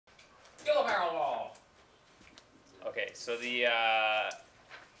so the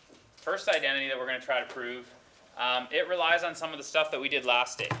first identity that we're going to try to prove, it relies on some of the stuff that we did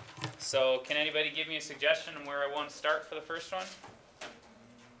last day. So can anybody give me a suggestion on where I want to start for the first one?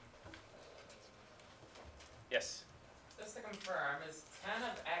 Yes? Just to confirm, is 10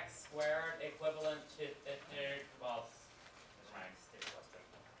 of x squared equivalent to, well, never mind, state question.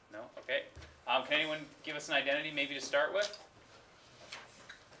 No? Okay. Can anyone give us an identity maybe to start with?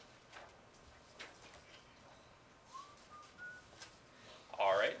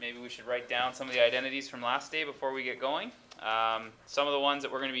 Alright, maybe we should write down some of the identities from last day before we get going. Some of the ones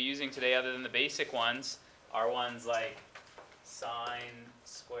that we're going to be using today, other than the basic ones, are ones like sine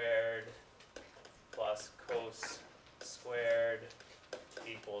squared plus cos squared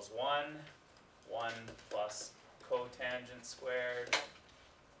equals 1, 1 plus cotangent squared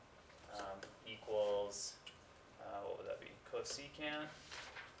equals, what would that be, cosecant,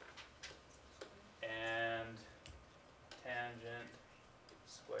 and tangent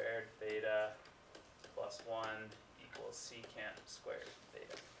squared theta plus 1 equals secant squared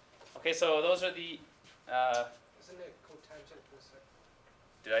theta. Okay, so those are the... Isn't it cotangent for a second?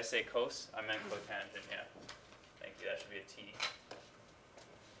 Did I say cos? I meant cotangent, yeah. Thank you, that should be a T.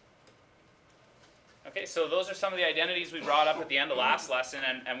 Okay, so those are some of the identities we brought up at the end of last lesson,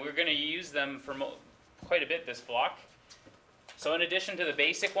 and we're going to use them for quite a bit this block. So in addition to the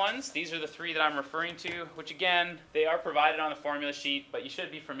basic ones, these are the three that I'm referring to, which again, they are provided on the formula sheet, but you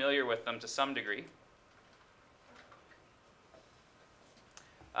should be familiar with them to some degree.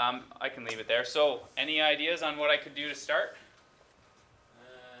 I can leave it there. So any ideas on what I could do to start?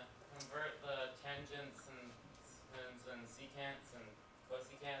 Convert the tangents and secants and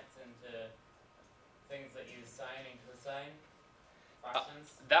cosecants into things that use sine and cosine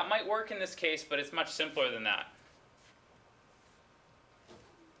fractions. That might work in this case, but it's much simpler than that.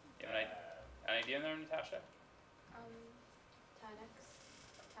 You have an idea in there, Natasha?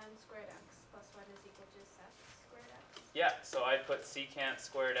 Tan squared x plus 1 is equal to sec squared x. Yeah, so I'd put secant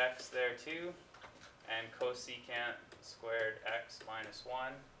squared x there too, and cosecant squared x minus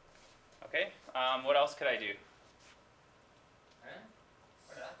 1. Okay, what else could I do? Huh?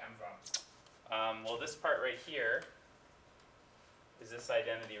 Where did that come from? Well, this part right here is this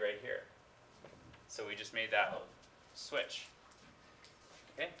identity right here. So we just made that switch.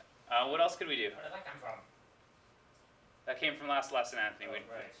 Okay, what else could we do? Where did that come from? That came from last lesson, Anthony. Oh,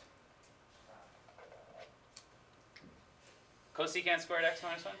 right. Cosecant squared x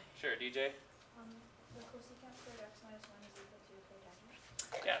minus 1? Sure, DJ? The cosecant squared x minus 1 is equal to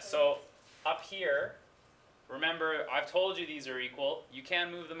cotangent. Yeah, so up here, remember I've told you these are equal. You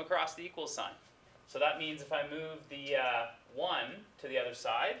can move them across the equal sign. So that means if I move the 1 to the other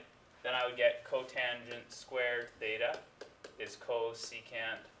side, then I would get cotangent squared theta is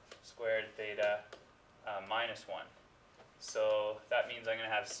cosecant squared theta minus 1. So that means I'm going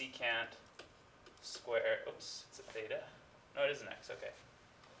to have secant squared, oops, it's a theta. No, it is an x, okay.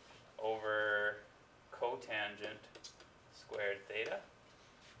 Over cotangent squared theta.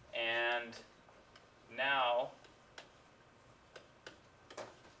 And now,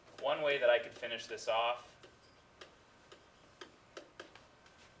 one way that I could finish this off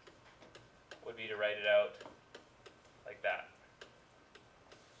would be to write it out like that.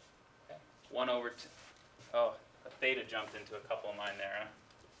 Okay. 1 over, oh, a theta jumped into a couple of mine there,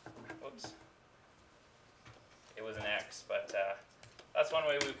 huh? Whoops. It was an x, but that's one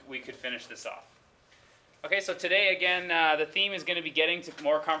way we could finish this off. Okay, so today again, the theme is going to be getting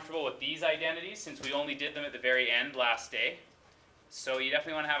more comfortable with these identities since we only did them at the very end last day. So you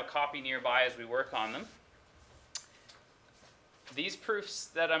definitely want to have a copy nearby as we work on them. These proofs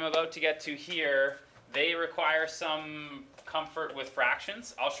that I'm about to get to here, they require some comfort with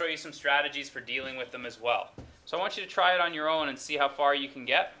fractions. I'll show you some strategies for dealing with them as well. So I want you to try it on your own and see how far you can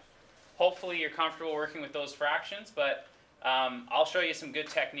get. Hopefully you're comfortable working with those fractions, but I'll show you some good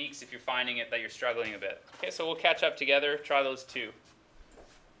techniques if you're finding it that you're struggling a bit. Okay, so we'll catch up together, try those two.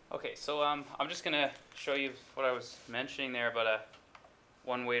 Okay, so I'm just going to show you what I was mentioning there about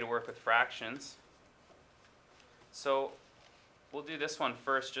one way to work with fractions. So we'll do this one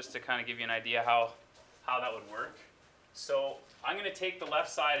first just to kind of give you an idea how that would work. So I'm going to take the left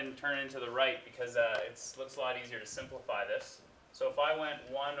side and turn it into the right because it looks a lot easier to simplify this. So if I went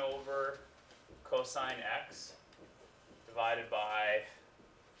 1 over cosine x divided by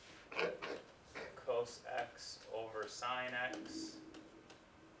cos x over sine x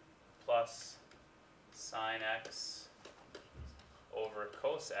plus sine x over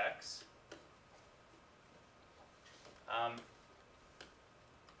cos x,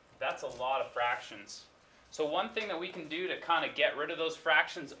 that's a lot of fractions. So one thing that we can do to kind of get rid of those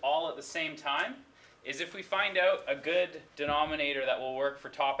fractions all at the same time is if we find out a good denominator that will work for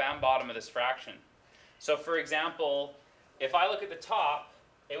top and bottom of this fraction. So for example, if I look at the top,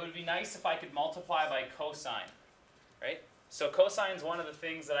 it would be nice if I could multiply by cosine, right? So cosine is one of the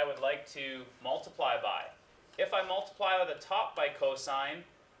things that I would like to multiply by. If I multiply the top by cosine,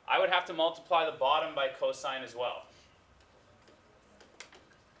 I would have to multiply the bottom by cosine as well.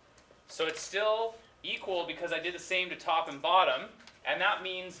 So it's still equal because I did the same to top and bottom, and that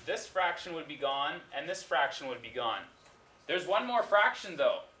means this fraction would be gone and this fraction would be gone. There's one more fraction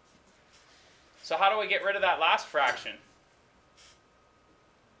though. So how do I get rid of that last fraction?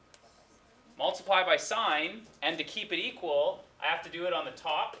 Multiply by sine, and to keep it equal, I have to do it on the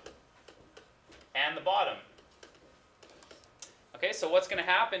top and the bottom. Okay, so what's going to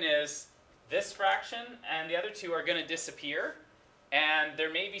happen is this fraction and the other two are going to disappear, and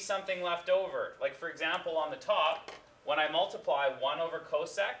there may be something left over. Like for example, on the top, when I multiply 1 over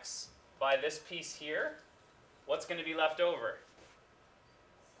cos x by this piece here, what's going to be left over?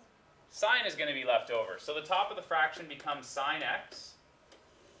 Sine is going to be left over. So the top of the fraction becomes sine x.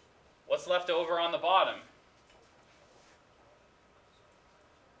 What's left over on the bottom?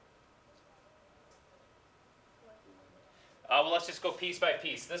 Well, let's just go piece by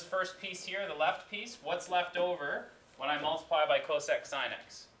piece. This first piece here, the left piece, what's left over when I multiply by cos x sine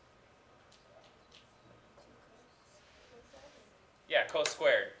x? Yeah, cos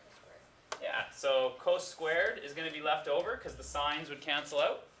squared. Yeah, so cos squared is going to be left over because the sines would cancel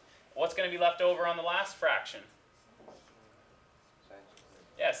out. What's going to be left over on the last fraction?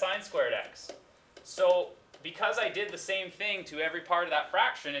 Yeah, sine squared x. So because I did the same thing to every part of that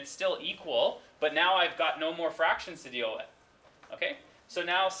fraction, it's still equal, but now I've got no more fractions to deal with. Okay, so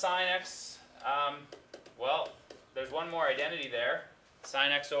now sine x, well, there's one more identity there,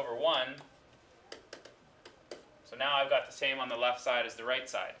 sine x over 1. So now I've got the same on the left side as the right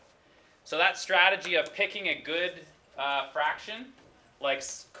side. So that strategy of picking a good fraction, like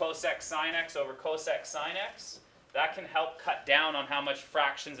cos x sine x over cos x sine x, that can help cut down on how much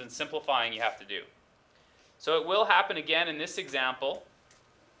fractions and simplifying you have to do. So it will happen again in this example.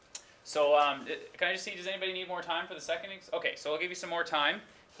 So can I just see, does anybody need more time for the second? Okay, so I'll give you some more time.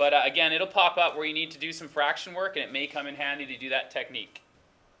 But again, it'll pop up where you need to do some fraction work, and it may come in handy to do that technique.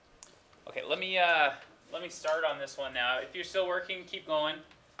 Okay, let me start on this one now. If you're still working, keep going.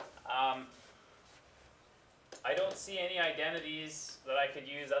 I don't see any identities that I could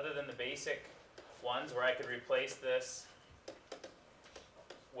use other than the basic ones where I could replace this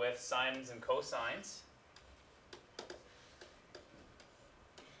with sines and cosines.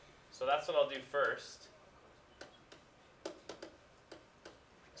 So that's what I'll do first.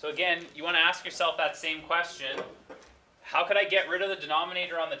 So again, you want to ask yourself that same question. How could I get rid of the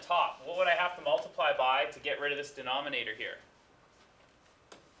denominator on the top? What would I have to multiply by to get rid of this denominator here?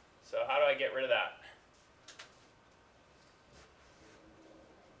 So how do I get rid of that?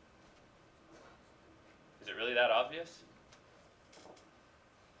 Is it really that obvious?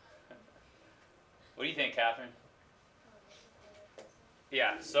 What do you think, Catherine?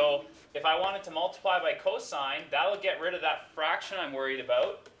 Yeah, so if I wanted to multiply by cosine, that'll get rid of that fraction I'm worried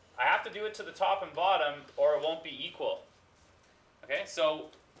about. I have to do it to the top and bottom or it won't be equal. Okay, so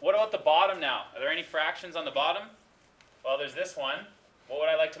what about the bottom now? Are there any fractions on the bottom? Well, there's this one. What would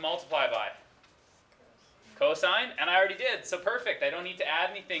I like to multiply by? Cosine, and I already did, so perfect. I don't need to add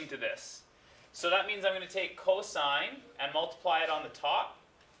anything to this. So that means I'm going to take cosine and multiply it on the top,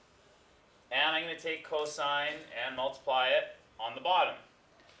 and I'm going to take cosine and multiply it on the bottom.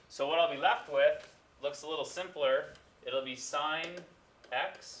 So what I'll be left with looks a little simpler. It'll be sine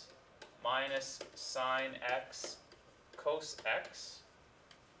x minus sine x cos x,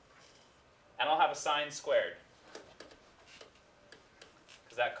 and I'll have a sine squared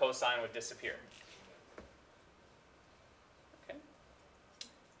because that cosine would disappear. Okay.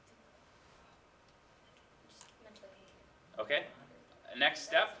 Okay. Next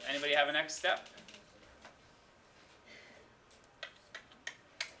step. Anybody have a next step?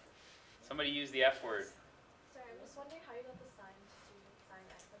 Somebody use the F word. Sorry, I'm just wondering how you got the sine to sine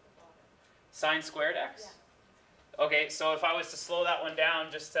x at the bottom. Sine squared x? Yeah. Okay, so if I was to slow that one down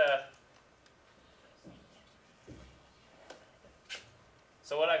just to...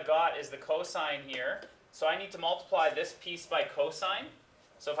 So what I've got is the cosine here. So I need to multiply this piece by cosine.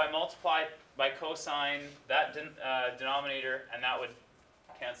 So if I multiply by cosine that denominator, and that would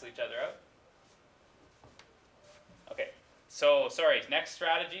cancel each other out. Okay, so sorry, next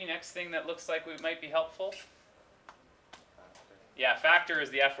strategy, next thing that looks like it might be helpful. Yeah, factor is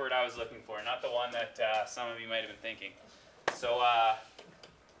the F word I was looking for, not the one that some of you might have been thinking. So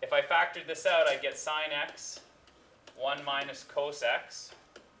if I factored this out, I'd get sine x, 1 minus cos x.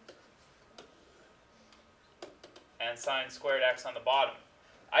 and sine squared x on the bottom.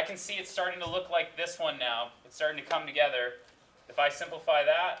 I can see it's starting to look like this one now. It's starting to come together. If I simplify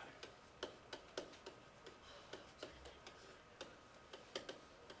that,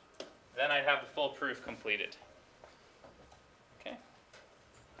 then I'd have the full proof completed. Okay.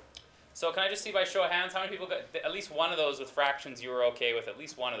 So can I just see by show of hands, how many people got at least one of those with fractions you were okay with? At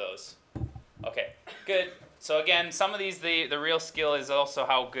least one of those. Okay, good. So again, some of these, the real skill is also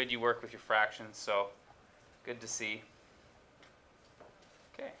how good you work with your fractions. So good to see.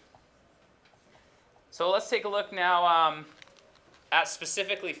 Okay. So let's take a look now at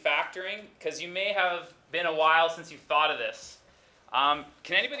specifically factoring, because you may have been a while since you've thought of this.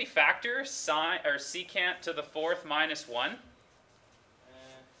 Can anybody factor sine or secant to the fourth minus 1? Not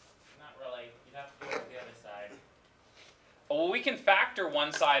really. You'd have to do it with the other side. Well, we can factor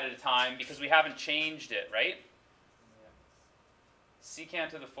one side at a time because we haven't changed it, right? Yeah.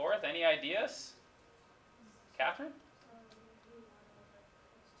 Secant to the fourth, any ideas? Catherine?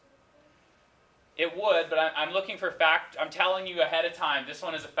 It would, but I'm looking for I'm telling you ahead of time, this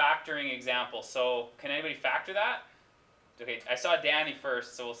one is a factoring example. So can anybody factor that? Okay, I saw Danny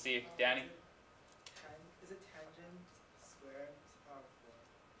first, so we'll see if Danny. Is it tangent squared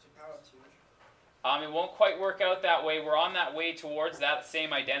to power 2? It won't quite work out that way. We're on that way towards that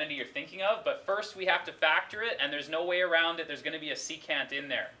same identity you're thinking of, but first we have to factor it, and there's no way around it. There's going to be a secant in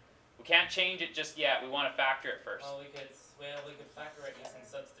there. We can't change it just yet. We want to factor it first. Well, we could factor it using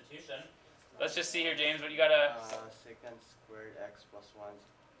substitution. Let's just see here, James. What you got to? Secant squared x plus 1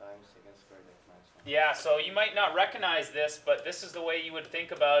 times secant squared x minus 1. Yeah. So you might not recognize this, but this is the way you would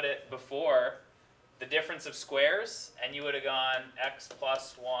think about it before. The difference of squares, and you would have gone x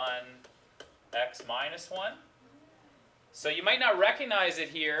plus 1. X minus 1. So you might not recognize it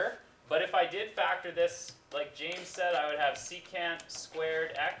here, but if I did factor this, like James said, I would have secant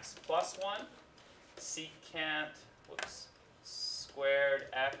squared x plus 1, secant squared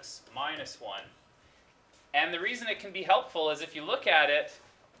x minus 1. And the reason it can be helpful is if you look at it,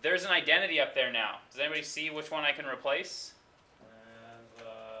 there's an identity up there now. Does anybody see which one I can replace?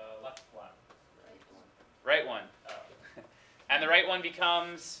 The left one. Right one. Oh. And the right one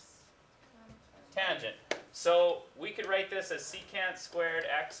becomes tangent. So we could write this as secant squared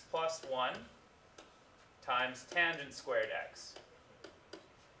x plus 1 times tangent squared x.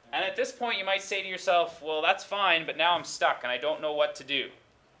 And at this point you might say to yourself, well, that's fine, but now I'm stuck and I don't know what to do.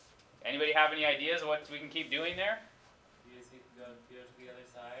 Anybody have any ideas of what we can keep doing there? You just go to the other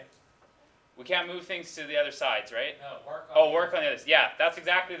side. We can't move things to the other sides, right? No, work on. Oh, work on the others. Yeah, that's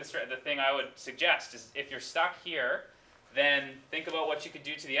exactly the thing I would suggest. Is if you're stuck here, then think about what you could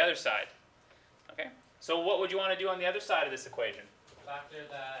do to the other side. Okay. So what would you want to do on the other side of this equation? Factor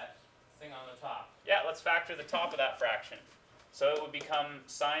that thing on the top. Yeah, let's factor the top of that fraction. So it would become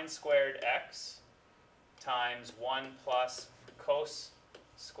sine squared x times 1 plus cos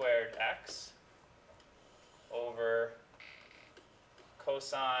squared x over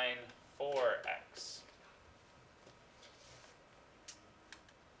cosine 4x.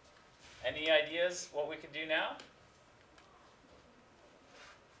 Any ideas what we could do now?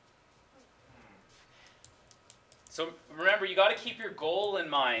 So remember, you got to keep your goal in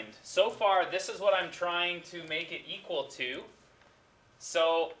mind. So far, this is what I'm trying to make it equal to.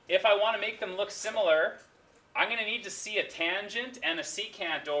 So if I want to make them look similar, I'm going to need to see a tangent and a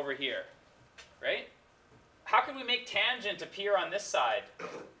secant over here, right? How can we make tangent appear on this side?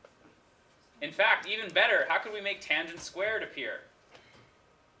 In fact, even better, how could we make tangent squared appear?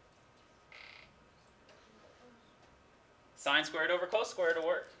 Sine squared over cos squared will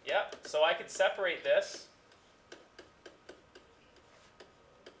work. Yep. So I could separate this.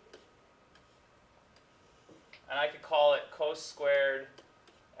 And I could call it cos squared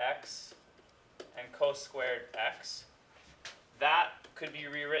x and cos squared x. That could be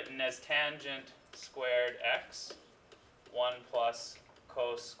rewritten as tangent squared x, 1 plus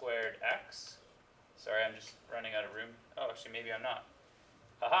cos squared x. Sorry, I'm just running out of room. Oh, actually, maybe I'm not.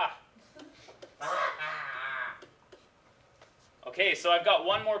 Haha. Okay, so I've got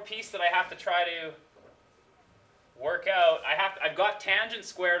one more piece that I have to try to work out. I've got tangent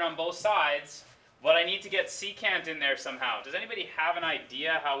squared on both sides. But I need to get secant in there somehow. Does anybody have an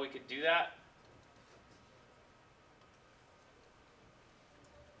idea how we could do that?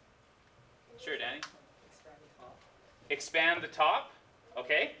 Sure, Danny. Expand the top. Expand the top.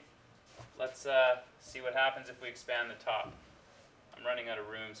 Okay. Let's see what happens if we expand the top. I'm running out of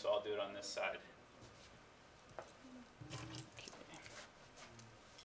room, so I'll do it on this side.